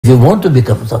If you want to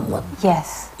become someone,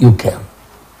 yes, you can.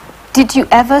 Did you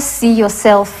ever see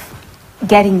yourself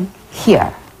getting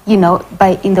here, you know,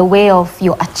 in the way of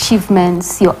your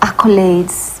achievements, your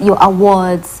accolades, your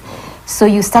awards? So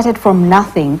you started from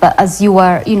nothing, but as you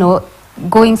were, you know,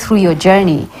 going through your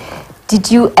journey, did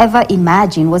you ever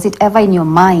imagine, was it ever in your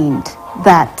mind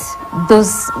that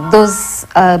those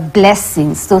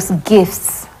blessings, those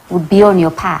gifts would be on your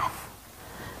path?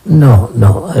 No.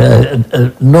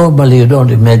 Normally you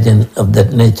don't imagine of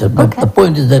that nature, but the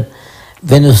point is that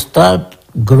when you start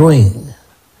growing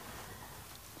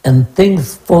and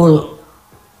things fall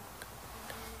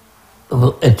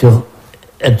at your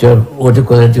what you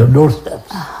call at your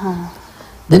doorsteps,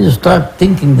 then you start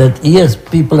thinking that yes,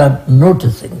 people are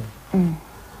noticing. And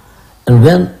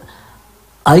when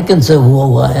I can say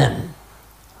who I am,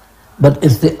 but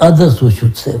it's the others who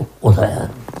should say what I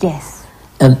am. Yes.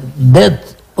 And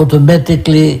that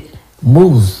automatically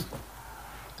moves.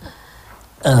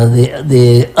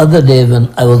 The other day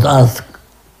when I was asked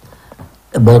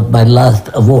about my last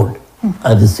award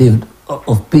I received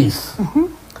of peace,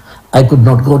 I could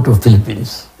not go to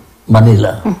Philippines,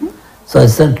 Manila. So I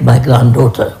sent my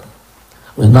granddaughter,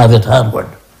 who is now at Harvard,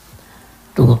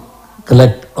 to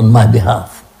collect on my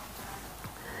behalf.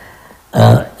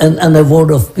 And an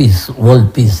award of peace,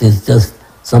 world peace, is just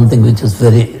something which is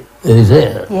very, very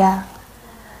rare. Yeah.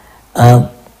 I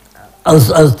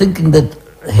was thinking that,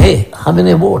 hey, how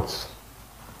many awards?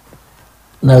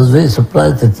 And I was very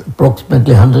surprised. It's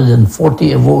approximately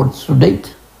 140 awards to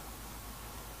date.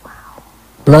 Wow.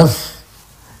 Plus,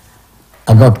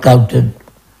 I've not counted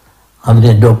how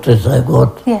many doctorates I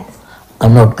got. Yes.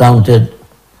 I've not counted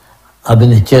how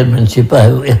many chairmanship I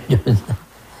have.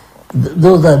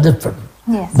 Those are different.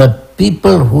 Yes. But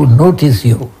people who notice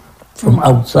you from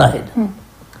outside,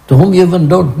 to whom you even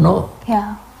don't know,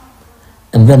 Yeah.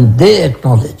 and when they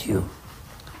acknowledge you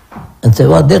and say,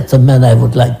 well, that's a man I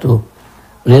would like to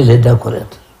really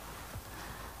decorate.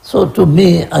 So to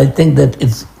me, I think that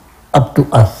it's up to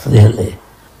us really.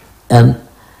 And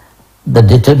the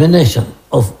determination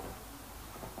of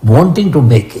wanting to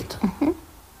make it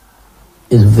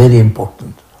is very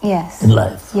important Yes. in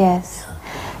life. Yes.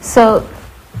 So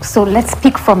let's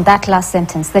pick from that last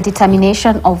sentence, the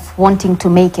determination of wanting to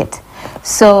make it.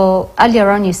 So earlier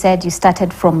on you said you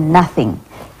started from nothing.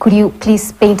 Could you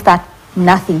please paint that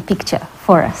nothing picture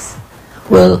for us?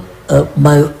 Well,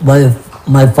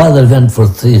 my father went for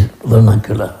 3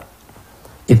 vernacular.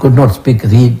 He could not speak,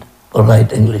 read or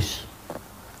write English.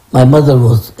 My mother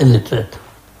was illiterate.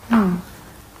 And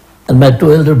my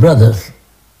 2 elder brothers,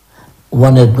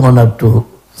 one had gone up to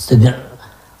senior,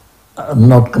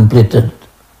 not completed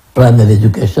primary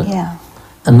education. Yeah.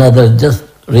 Another just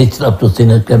reached up to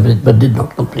senior Cambridge but did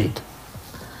not complete.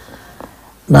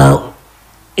 Now,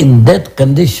 in that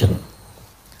condition,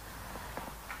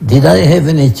 did I have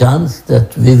any chance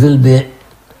that we will be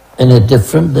any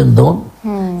different than them?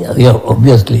 Yeah,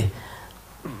 obviously.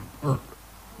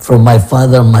 From my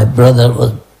father, my brother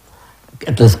was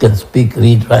at least can speak,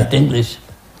 read, write English.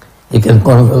 He can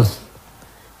converse.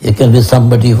 He can be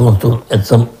somebody who wants to at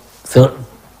some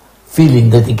feeling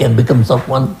that he can become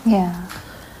someone. Yeah.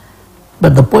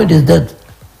 But the point is that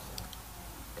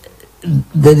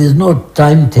there is no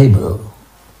timetable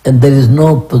and there is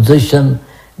no position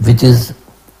which is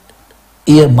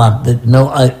earmarked that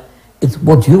no, it's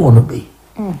what you want to be.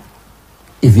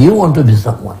 If you want to be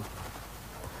someone,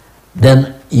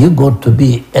 then you got to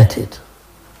be at it.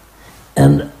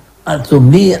 And to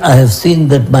me, I have seen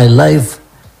that my life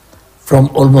from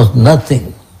almost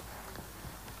nothing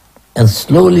and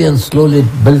slowly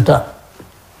built up,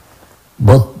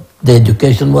 both the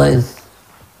education-wise,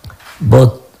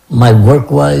 both my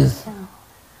work-wise,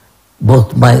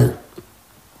 both my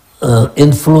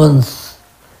influence,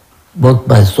 both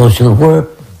my social work.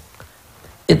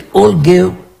 It all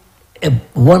gave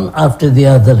one after the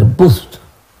other a boost.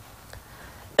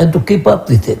 And to keep up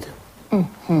with it,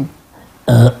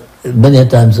 many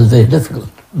times is very difficult.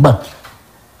 But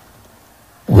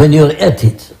when you're at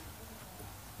it,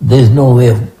 there is no way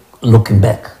of looking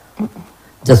back.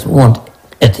 Just want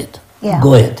at it,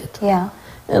 go at it. Yeah.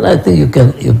 And I think you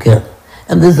can.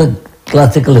 And this is a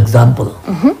classical example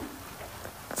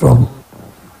from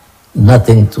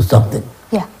nothing to something.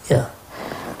 Yeah. Yeah.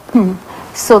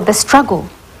 So the struggle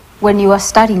when you were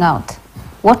starting out,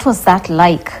 what was that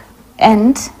like?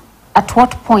 And at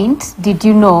what point did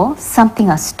you know something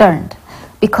has turned?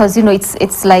 Because, you know,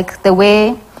 it's like the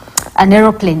way an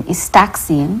aeroplane is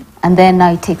taxiing and then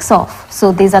now it takes off.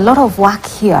 So there's a lot of work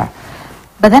here.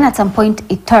 But then at some point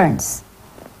it turns.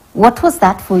 What was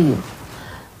that for you?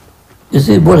 You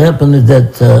see, what happened is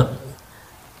that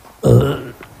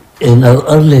in our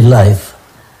early life,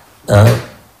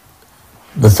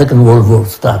 the Second World War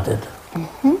started.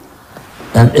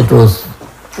 And it was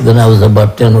when I was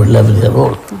about 10 or 11 years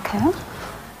old. Okay.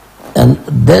 And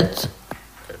that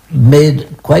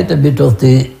made quite a bit of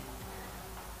the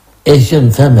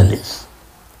Asian families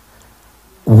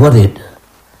worried,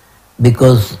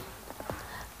 because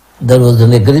there was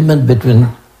an agreement between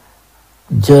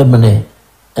Germany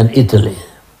and Italy,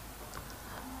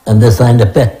 and they signed a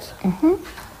pact.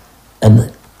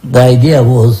 And the idea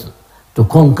was to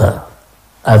conquer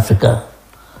Africa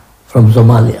from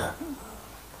Somalia.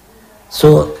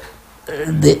 So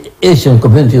the Asian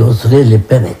community was really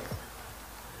panicked.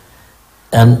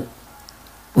 And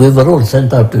we were all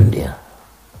sent out to India,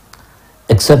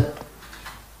 except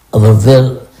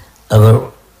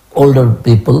our older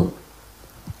people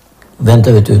went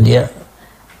away to India,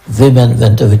 women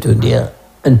went away to India,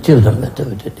 and children went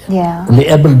away to India. Yeah. Only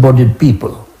able-bodied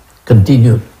people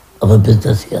continued our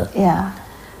business here. Yeah.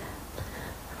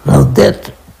 Now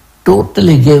that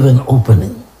totally gave an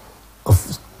opening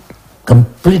of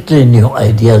completely new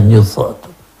ideas, new thought.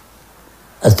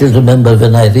 I still remember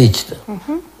when I reached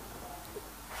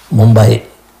Mumbai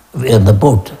in the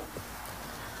boat,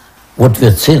 what we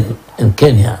had seen in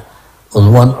Kenya was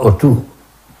one or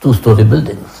two-story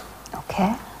buildings.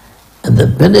 Okay. And the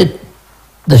minute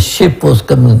the ship was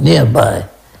coming nearby,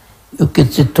 you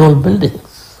could see tall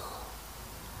buildings,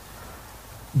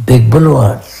 big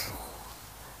boulevards.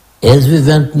 As we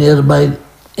went nearby,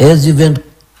 as we went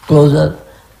closer,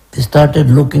 we started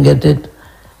looking at it.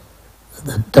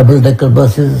 The double-decker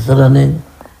buses running,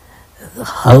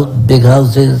 big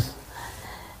houses.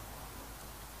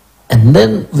 And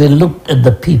then we looked at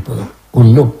the people who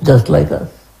looked just like us,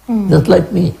 just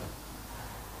like me.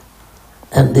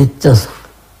 And it just,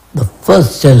 the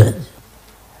first challenge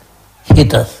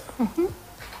hit us.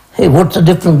 Hey, what's the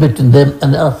difference between them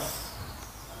and us?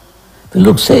 We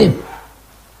look same.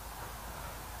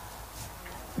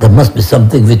 There must be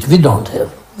something which we don't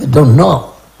have. We don't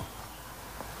know.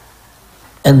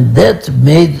 And that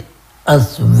made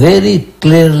us very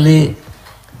clearly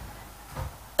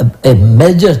a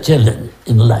major challenge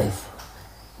in life.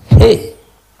 Hey,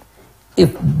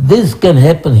 if this can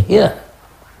happen here,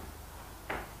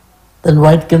 then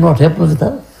why it cannot happen with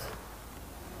us?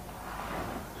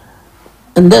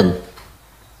 And then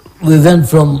we went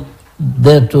from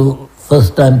there to,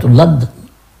 first time to London,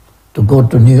 to go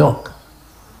to New York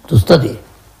to study.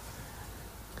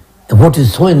 And what we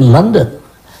saw in London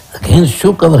again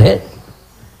shook our head.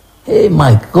 Hey,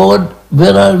 my God,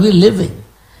 where are we living?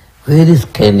 Where is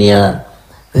Kenya?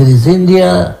 Where is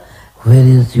India? Where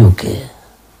is UK?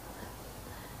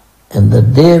 And the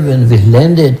day when we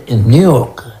landed in New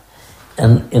York,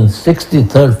 and in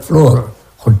 63rd floor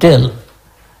hotel,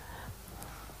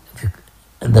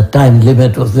 the time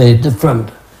limit was very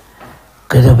different.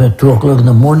 Get up at 2 o'clock in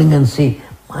the morning and see,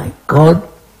 my God,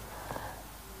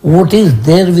 what is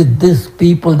there with these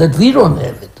people that we don't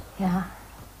have it? Yeah.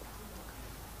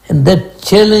 And that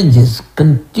challenges,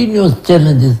 continuous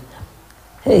challenges,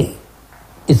 hey,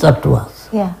 it's up to us.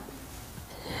 Yeah.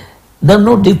 They're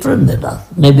no different than us.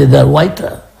 Maybe they're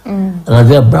whiter, and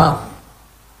we are brown.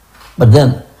 But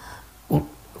then,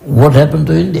 what happened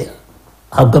to India?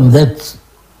 How come that's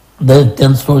the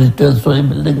 10-story, 12-story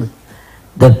buildings,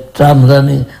 that tram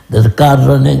running, that car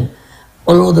running,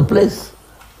 all over the place?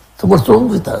 So what's wrong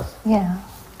with us? Yeah.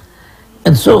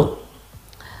 And so,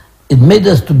 it made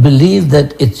us to believe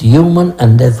that it's human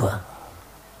endeavor,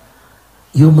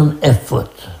 human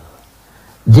effort,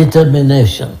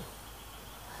 determination,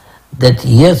 that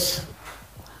yes,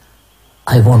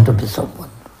 I want to be someone.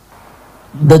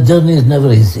 The journey is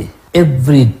never easy.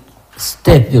 Every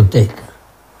step you take,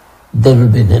 there will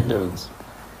be an hindrance,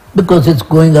 because it's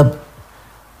going up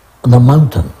on the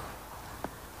mountain.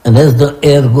 And as the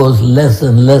air goes less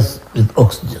and less with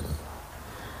oxygen,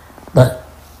 the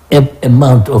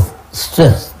amount of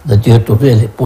stress that you have to really put